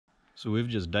So we've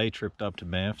just day tripped up to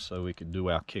Banff so we could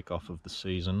do our kickoff of the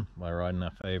season by riding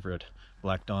our favourite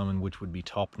Black Diamond, which would be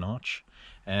Top notch.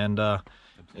 And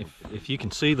if you can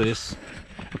see this,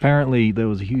 apparently there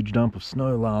was a huge dump of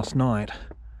snow last night.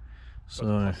 So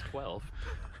plus 12.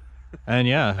 And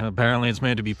yeah, apparently it's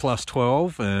meant to be plus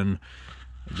 12, and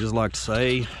I'd just like to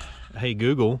say, hey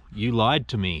Google, you lied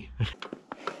to me.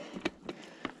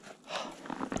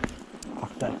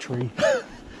 Fuck that tree.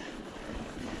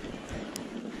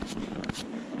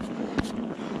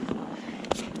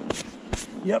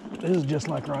 Yep, this is just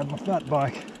like riding a fat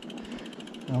bike,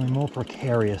 only more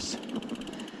precarious.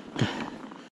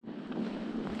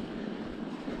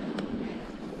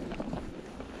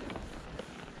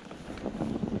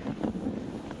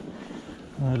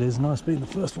 It is nice being the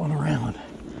first one around.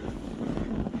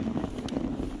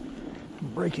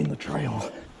 Breaking the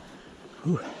trail.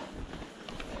 Whew.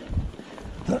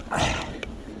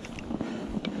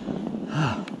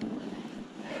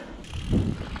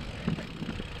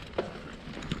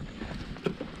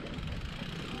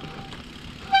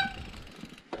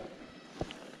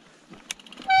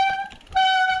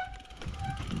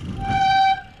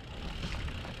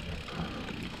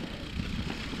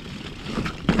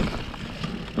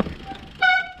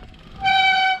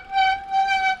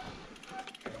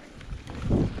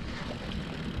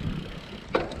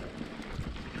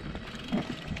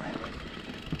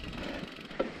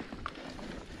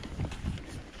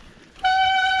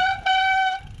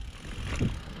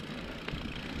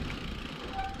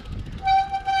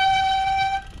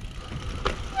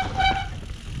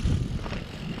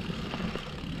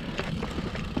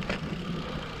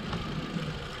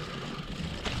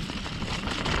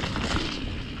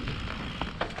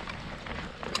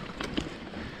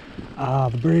 Ah,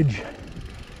 the bridge.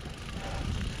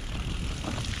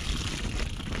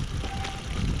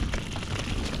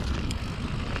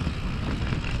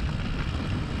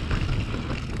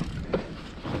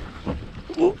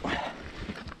 Ooh.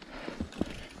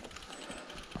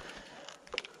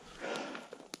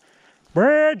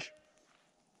 Bridge!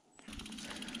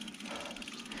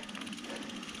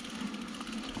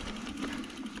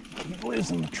 Keep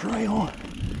losing the trail.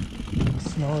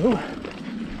 Snow.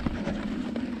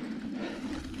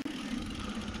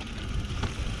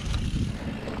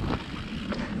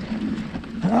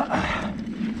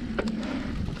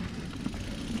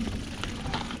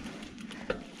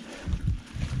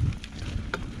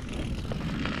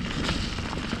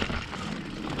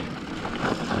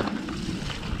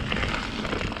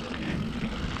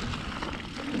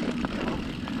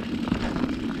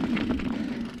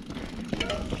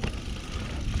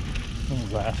 What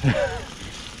was that?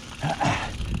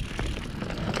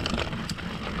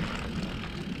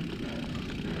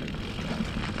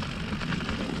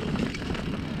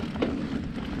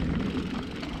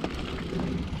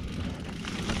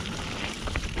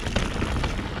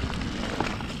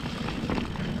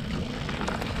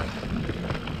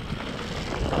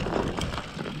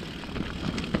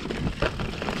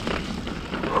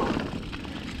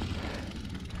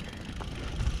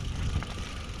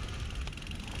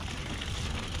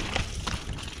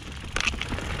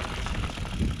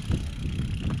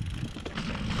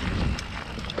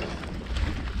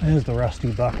 There's the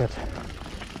rusty bucket.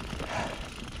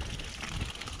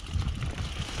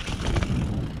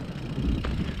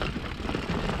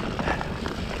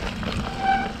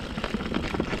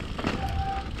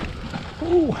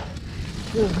 Ooh,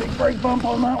 there's a big brake bump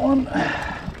on that one.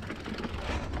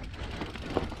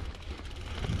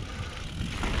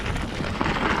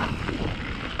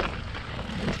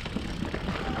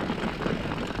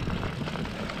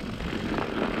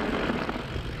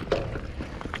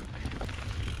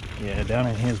 Yeah, down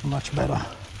in here is much better.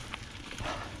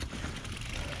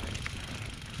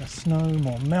 Less snow,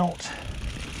 more melt,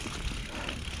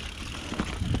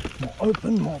 more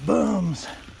open, more berms,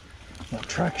 more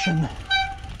traction,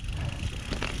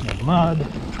 more mud,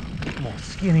 more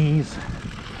skinnies.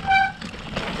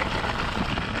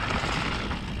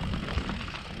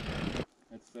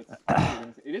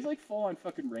 It is like full on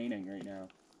fucking raining right now.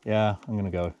 Yeah, I'm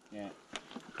gonna go. Yeah.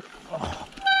 Oh.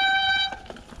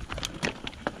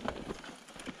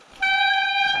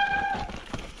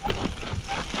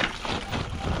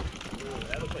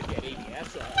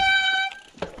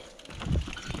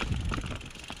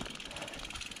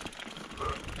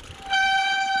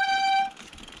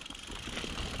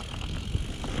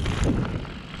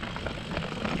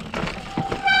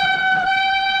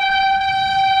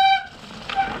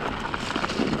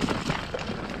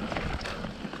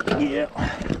 Yeah.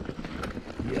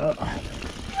 Yeah.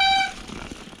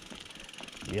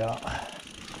 Yeah.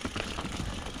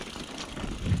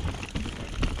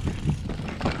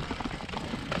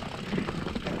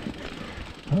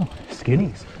 Oh,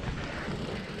 skinnies.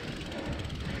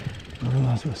 I didn't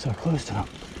realize we were so close to them.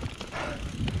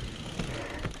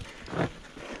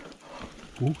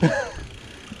 Ooh.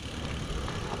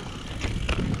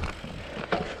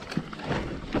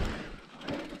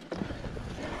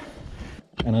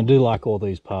 And I do like all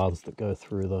these paths that go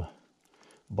through the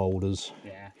boulders.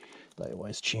 Yeah. They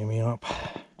always cheer me up.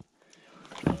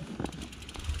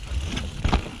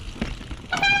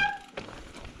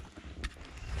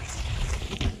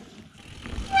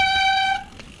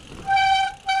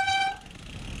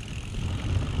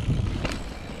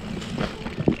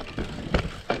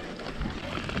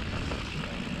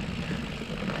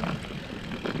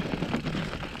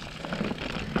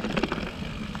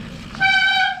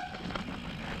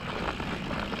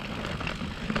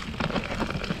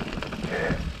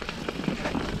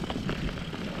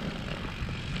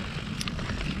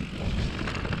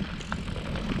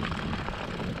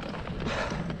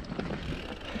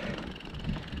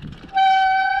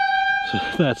 So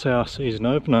that's our season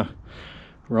opener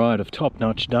ride of Top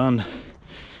Notch done,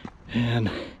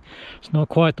 and it's not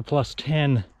quite the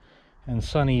 +10 and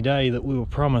sunny day that we were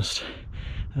promised.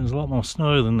 There's a lot more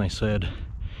snow than they said,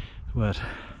 but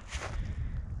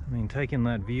I mean, taking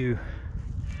that view,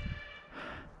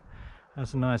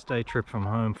 that's a nice day trip from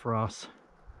home for us.